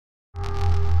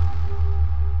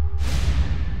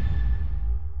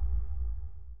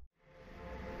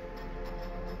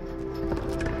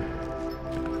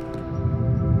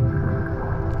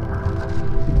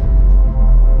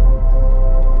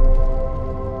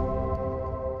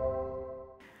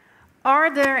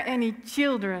Are there any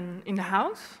children in the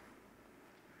house?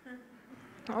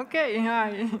 Okay,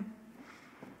 hi.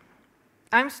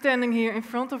 I'm standing here in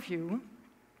front of you,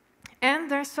 and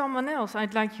there's someone else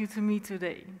I'd like you to meet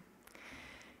today.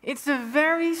 It's a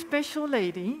very special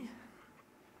lady.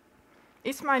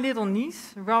 It's my little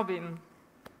niece, Robin.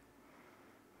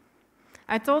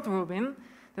 I told Robin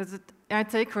that I'd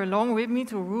take her along with me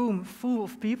to a room full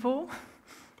of people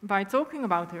by talking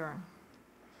about her.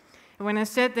 And when I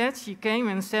said that, she came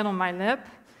and sat on my lap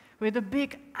with a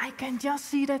big, I can just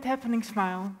see that happening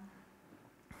smile.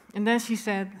 And then she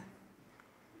said,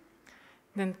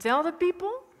 then tell the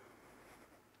people,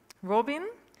 Robin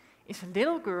is a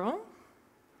little girl.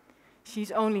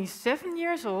 She's only 7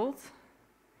 years old.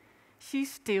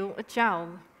 She's still a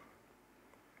child.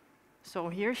 So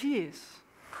here she is.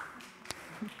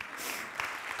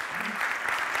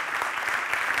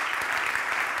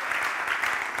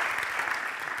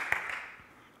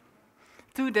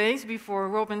 2 days before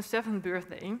Robin's 7th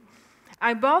birthday,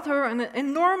 I bought her an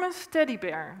enormous teddy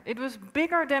bear. It was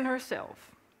bigger than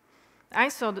herself. I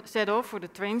set off for the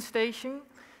train station,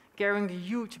 carrying the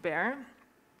huge bear.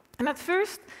 And at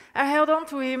first, I held on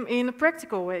to him in a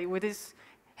practical way, with his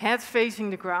head facing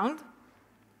the ground.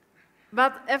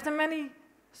 But after many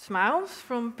smiles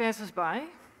from passers-by,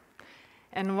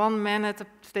 and one man at the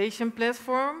station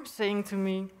platform saying to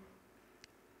me,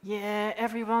 "Yeah,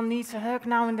 everyone needs a hug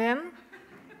now and then,"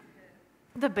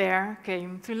 the bear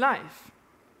came to life.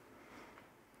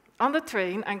 On the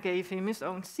train, I gave him his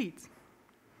own seat.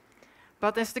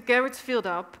 But as the carriage filled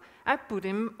up, I put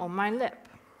him on my lap.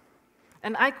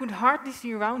 And I could hardly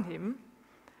see around him,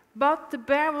 but the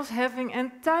bear was having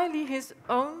entirely his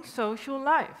own social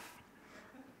life.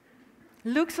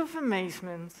 Looks of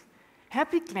amazement,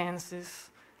 happy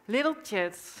glances, little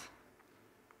chats,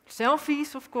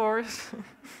 selfies, of course.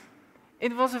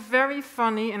 It was a very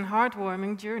funny and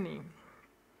heartwarming journey.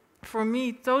 For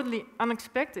me, totally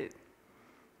unexpected.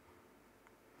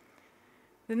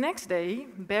 The next day,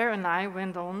 Bear and I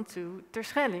went on to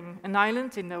Terschelling, an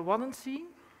island in the Wadden Sea,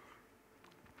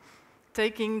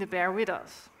 taking the bear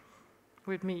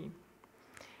with me.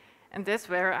 And that's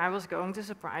where I was going to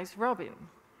surprise Robin.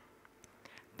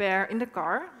 Bear in the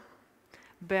car,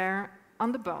 Bear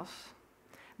on the bus,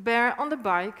 Bear on the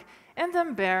bike, and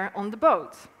then Bear on the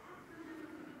boat.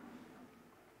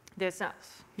 That's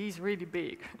us. He's really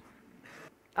big.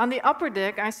 On the upper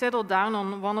deck, I settled down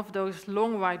on one of those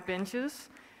long white benches,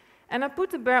 and I put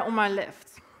the bear on my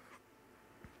left.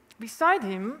 Beside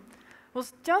him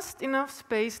was just enough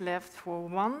space left for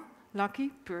one lucky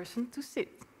person to sit.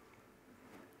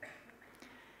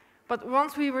 But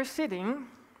once we were sitting,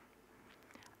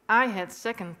 I had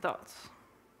second thoughts.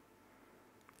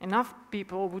 Enough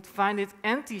people would find it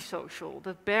antisocial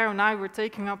that Bear and I were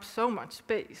taking up so much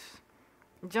space,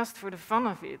 just for the fun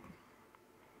of it.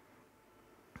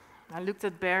 I looked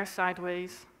at Bear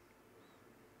sideways.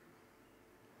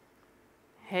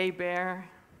 Hey, Bear.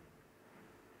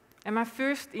 And my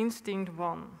first instinct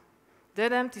won.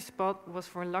 That empty spot was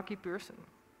for a lucky person.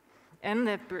 And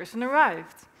that person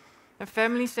arrived. A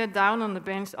family sat down on the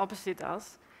bench opposite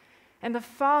us, and the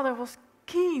father was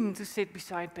keen to sit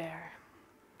beside Bear.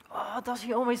 Oh, does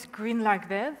he always grin like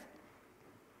that?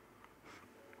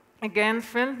 Again,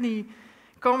 friendly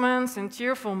comments and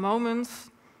cheerful moments.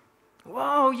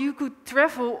 Wow, you could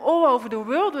travel all over the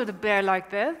world with a bear like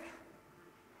that.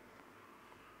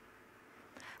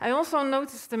 I also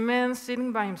noticed a man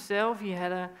sitting by himself. He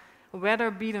had a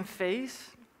weather-beaten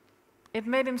face. It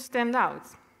made him stand out.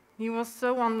 He was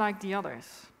so unlike the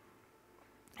others.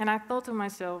 And I thought to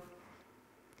myself,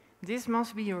 this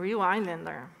must be a real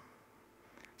islander.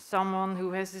 Someone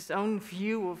who has his own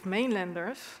view of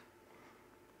mainlanders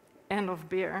and of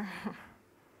beer.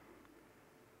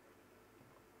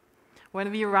 When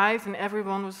we arrived and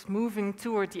everyone was moving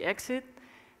toward the exit,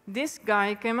 this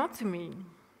guy came up to me.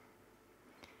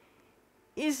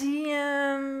 Is he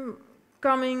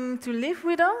coming to live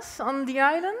with us on the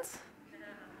island?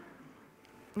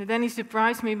 And then he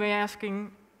surprised me by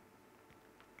asking,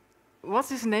 what's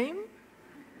his name?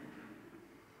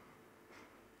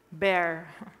 Bear.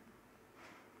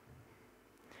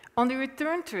 On the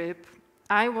return trip,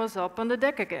 I was up on the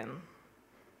deck again,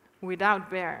 without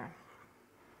Bear.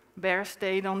 Bear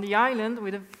stayed on the island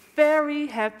with a very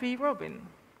happy Robin.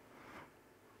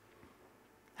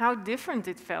 How different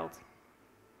it felt.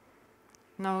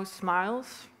 No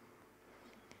smiles,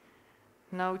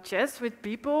 no chats with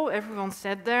people, everyone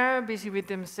sat there, busy with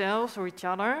themselves or each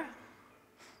other.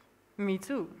 Me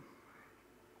too.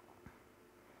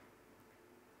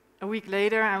 A week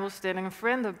later, I was telling a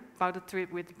friend about the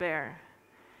trip with Bear.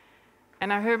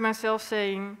 And I heard myself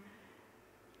saying,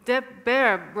 That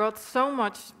bear brought so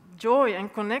much joy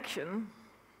and connection.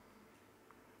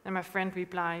 And my friend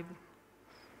replied,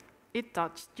 "It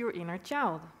touched your inner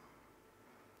child.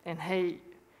 And hey,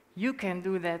 you can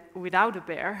do that without a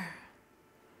bear."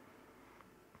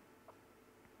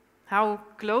 How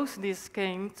close this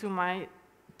came to my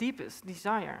deepest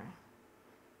desire.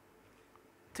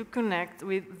 To connect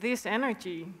with this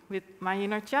energy, with my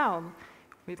inner child,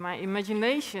 with my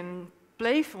imagination,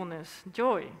 playfulness,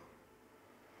 joy.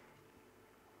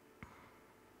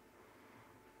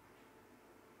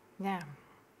 Yeah.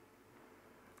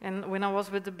 And when I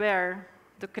was with the bear,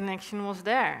 the connection was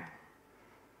there.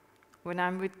 When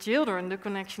I'm with children, the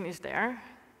connection is there.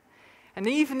 And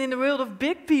even in the world of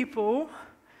big people,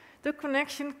 the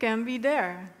connection can be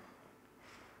there.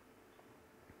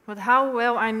 But how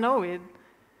well I know it,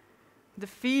 the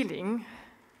feeling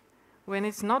when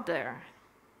it's not there.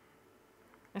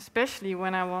 Especially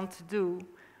when I want to do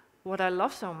what I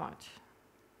love so much,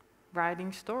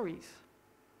 writing stories.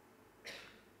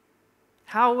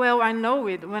 How well I know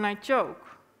it when I choke.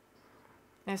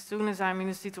 As soon as I'm in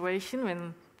a situation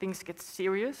when things get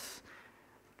serious,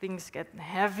 things get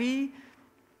heavy,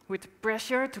 with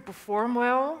pressure to perform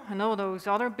well, and all those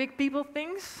other big people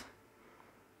things,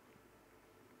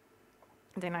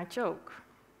 then I choke.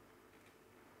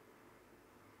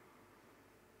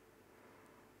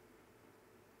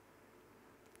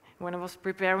 When I was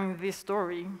preparing this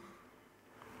story,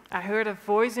 I heard a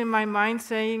voice in my mind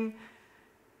saying,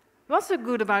 "What's so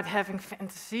good about having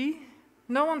fantasy?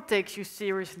 No one takes you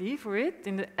seriously for it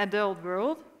in the adult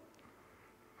world."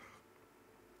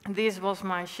 This was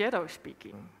my shadow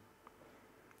speaking.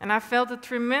 And I felt a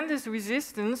tremendous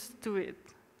resistance to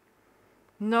it.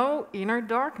 No inner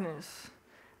darkness.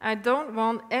 I don't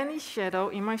want any shadow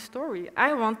in my story.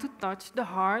 I want to touch the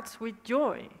hearts with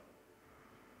joy.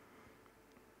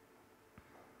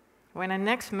 When I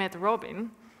next met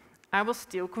Robin, I was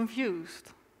still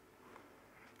confused.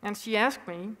 And she asked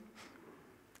me,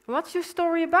 "What's your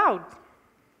story about?"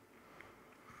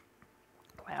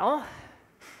 Well,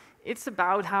 it's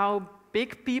about how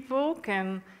big people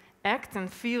can act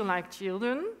and feel like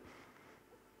children.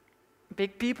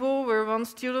 Big people were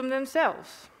once children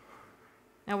themselves.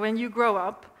 And when you grow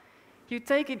up, you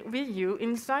take it with you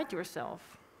inside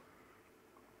yourself.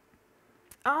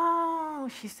 "Oh,"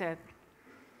 she said,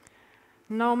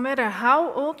 "no matter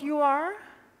how old you are,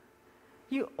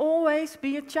 you always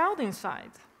be a child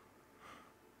inside."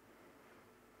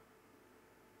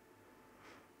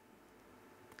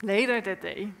 Later that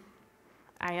day,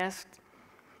 I asked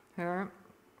her,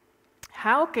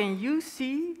 "How can you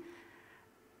see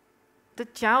the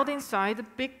child inside a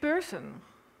big person?"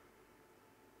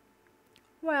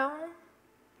 "Well,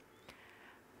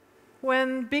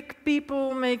 when big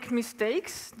people make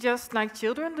mistakes, just like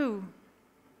children do."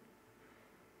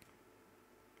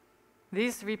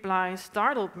 This reply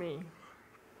startled me.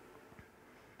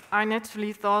 I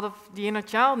naturally thought of the inner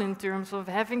child in terms of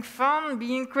having fun,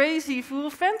 being crazy, full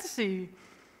of fantasy.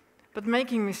 But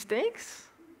making mistakes?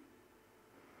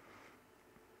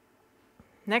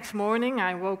 Next morning,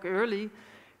 I woke early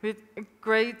with a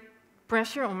great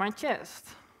pressure on my chest.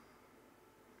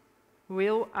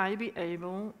 Will I be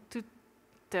able to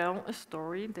tell a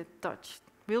story that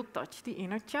will touch the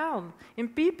inner child in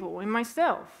people, in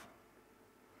myself?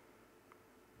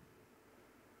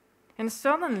 And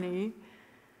suddenly,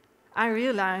 I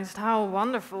realized how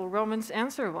wonderful Robin's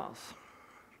answer was.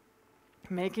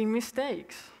 Making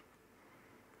mistakes.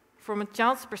 From a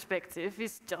child's perspective,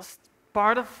 it's just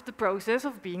part of the process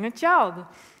of being a child.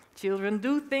 Children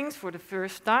do things for the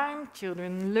first time,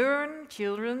 children learn,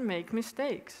 children make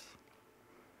mistakes.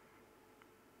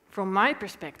 From my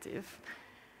perspective,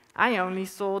 I only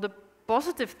saw the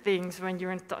positive things when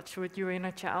you're in touch with your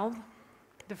inner child.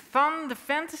 The fun, the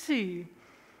fantasy.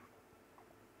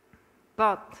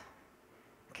 But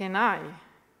can I,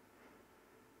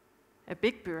 a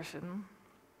big person,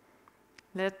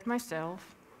 let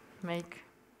myself make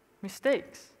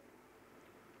mistakes?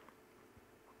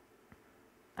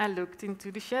 I looked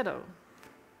into the shadow.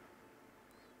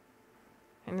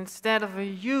 And instead of a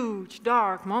huge,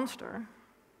 dark monster,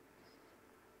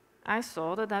 I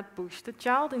saw that I pushed a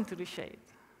child into the shade.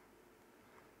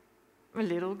 A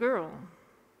little girl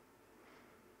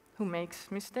who makes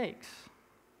mistakes,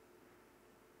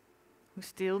 who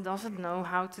still doesn't know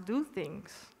how to do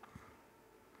things,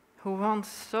 who wants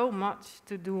so much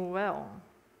to do well,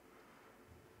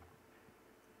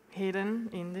 hidden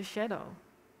in the shadow.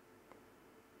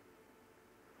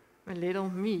 A little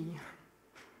me.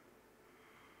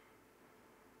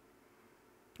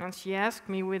 And she asked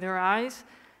me with her eyes,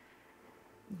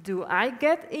 "Do I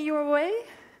get in your way?"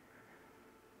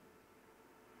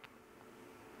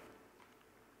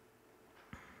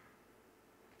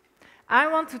 I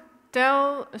want to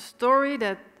tell a story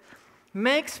that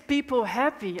makes people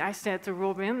happy, I said to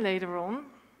Robin later on.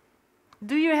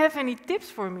 Do you have any tips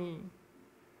for me?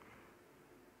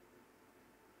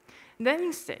 Then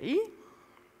you say,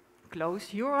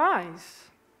 close your eyes.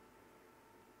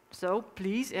 So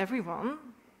please, everyone,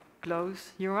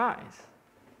 close your eyes.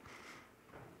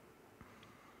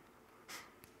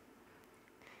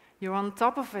 You're on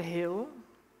top of a hill,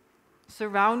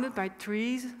 surrounded by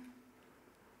trees,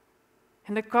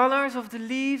 and the colors of the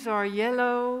leaves are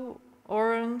yellow,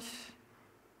 orange,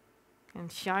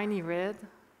 and shiny red.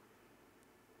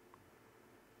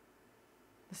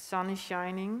 The sun is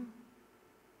shining.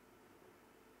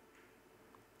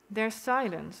 There's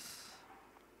silence.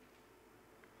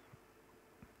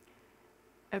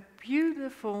 A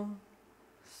beautiful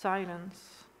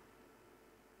silence.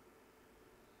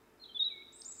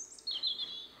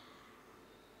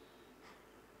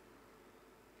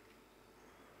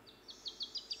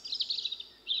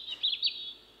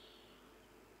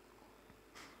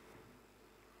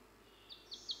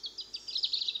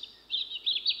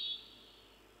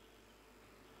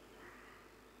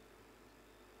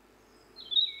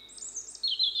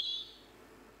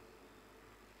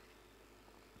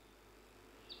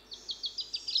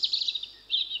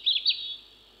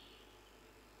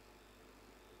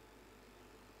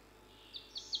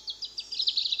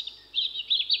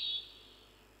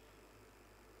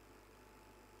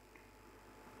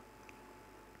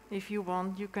 If you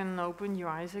want, you can open your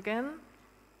eyes again.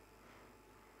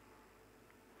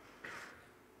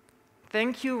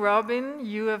 Thank you, Robin.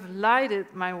 You have lighted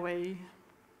my way.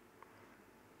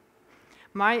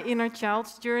 My inner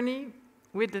child's journey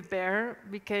with the bear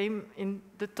became in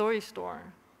the toy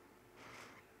store.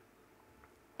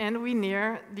 And we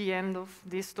near the end of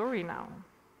this story now.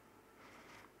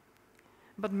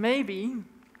 But maybe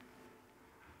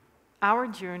our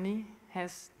journey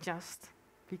has just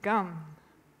begun.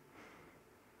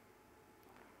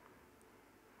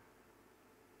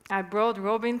 I brought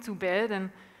Robin to bed and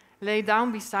lay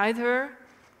down beside her.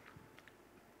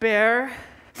 Bear,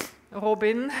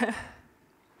 Robin,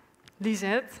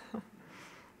 Lisette.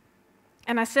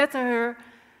 And I said to her,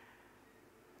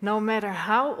 no matter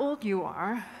how old you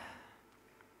are,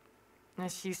 and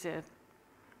she said,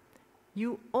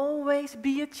 you always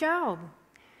be a child.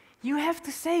 You have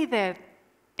to say that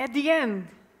at the end.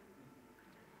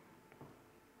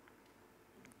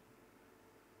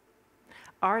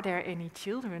 Are there any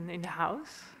children in the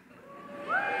house?